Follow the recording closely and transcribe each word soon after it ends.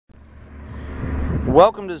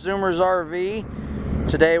Welcome to Zoomer's RV.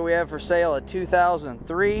 Today we have for sale a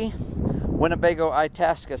 2003 Winnebago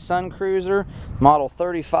Itasca Suncruiser model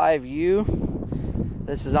 35U.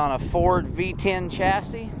 This is on a Ford V10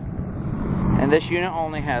 chassis, and this unit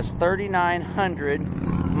only has 3,900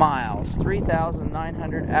 miles,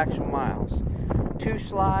 3,900 actual miles. 2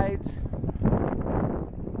 slides.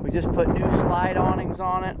 We just put new slide awnings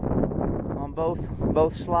on it, on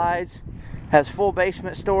both slides. Has full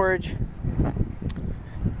basement storage.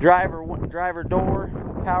 Driver door,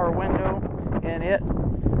 power window in it,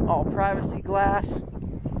 all privacy glass.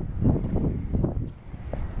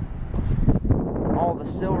 All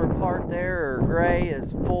the silver part there, or gray,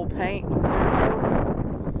 is full paint.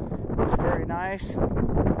 Looks very nice.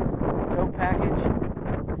 Tow package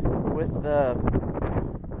with the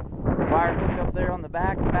wire hook up there on the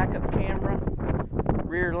back, backup camera,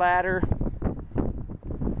 rear ladder.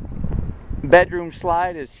 Bedroom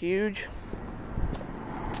slide is huge.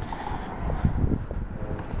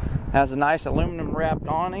 Has a nice aluminum wrapped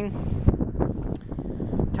awning.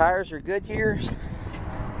 Tires are Goodyears,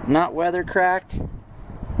 not weather cracked.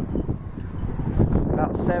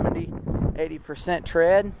 About 70–80%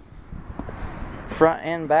 tread, front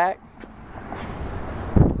and back.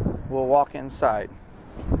 We'll walk inside.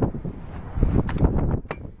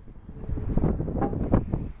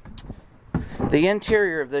 The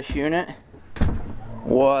interior of this unit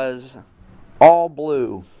was all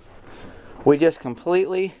blue. We just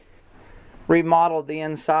completely remodeled the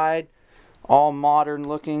inside, all modern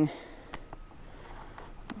looking.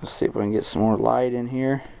 Let's see if we can get some more light in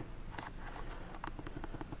here.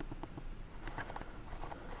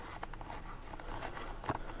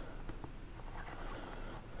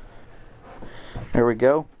 There we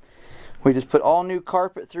go. We just put all new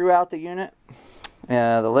carpet throughout the unit.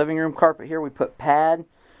 The living room carpet here, we put pad,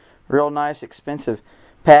 real nice expensive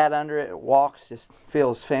pad under it. It walks, just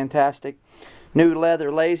feels fantastic. New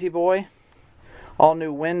leather lazy boy. All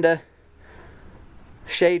new window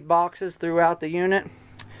shade boxes throughout the unit.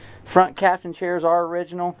 Front captain chairs are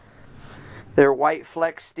original. They're white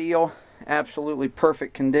flex steel, absolutely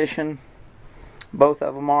perfect condition. Both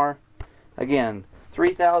of them are. Again,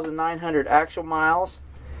 3,900 actual miles.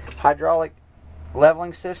 Hydraulic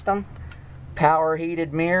leveling system. Power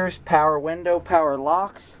heated mirrors, power window, power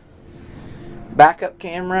locks. Backup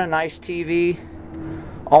camera, nice TV.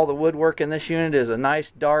 All the woodwork in this unit is a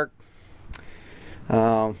nice dark,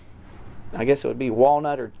 I guess it would be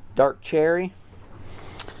walnut or dark cherry.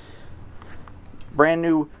 Brand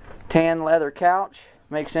new tan leather couch,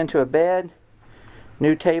 makes into a bed.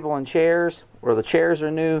 New table and chairs, where the chairs are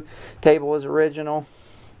new, table is original.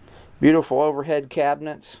 Beautiful overhead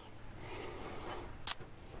cabinets.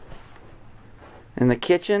 And the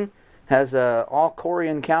kitchen has all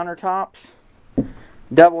Corian countertops,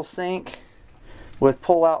 double sink with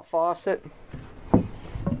pull-out faucet.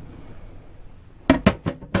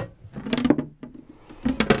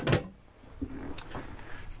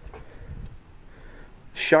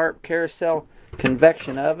 Sharp carousel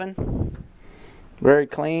convection oven, very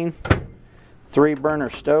clean. 3-burner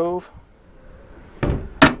stove.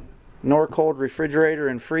 Norcold refrigerator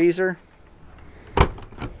and freezer.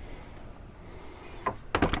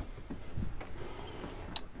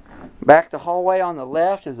 Back the hallway on the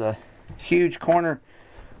left is a huge corner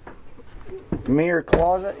mirror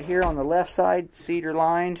closet here on the left side, cedar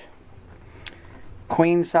lined.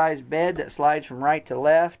 Queen size bed that slides from right to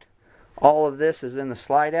left. All of this is in the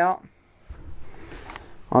slide out.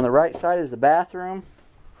 On the right side is the bathroom.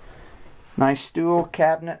 Nice stool,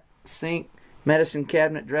 cabinet, sink, medicine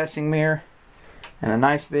cabinet, dressing mirror, and a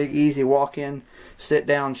nice big easy walk-in sit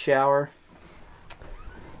down shower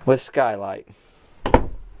with skylight.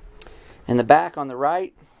 In the back on the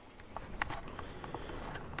right,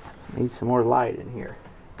 need some more light in here.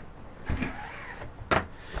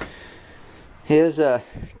 Here's a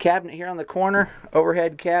cabinet here on the corner,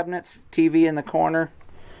 overhead cabinets, TV in the corner,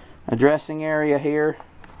 a dressing area here.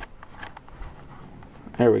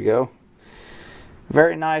 There we go.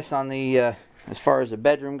 Very nice on the, as far as the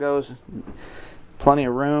bedroom goes, plenty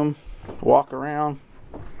of room, walk around.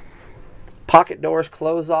 Pocket doors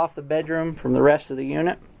close off the bedroom from the rest of the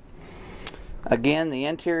unit. Again, the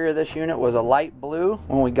interior of this unit was a light blue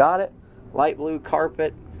when we got it. Light blue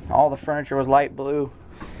carpet, all the furniture was light blue,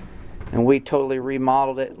 and we totally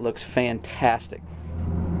remodeled it. It looks fantastic.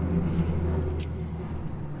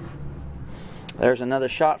 There's another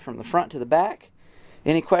shot from the front to the back.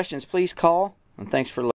 Any questions, please call, and thanks for looking.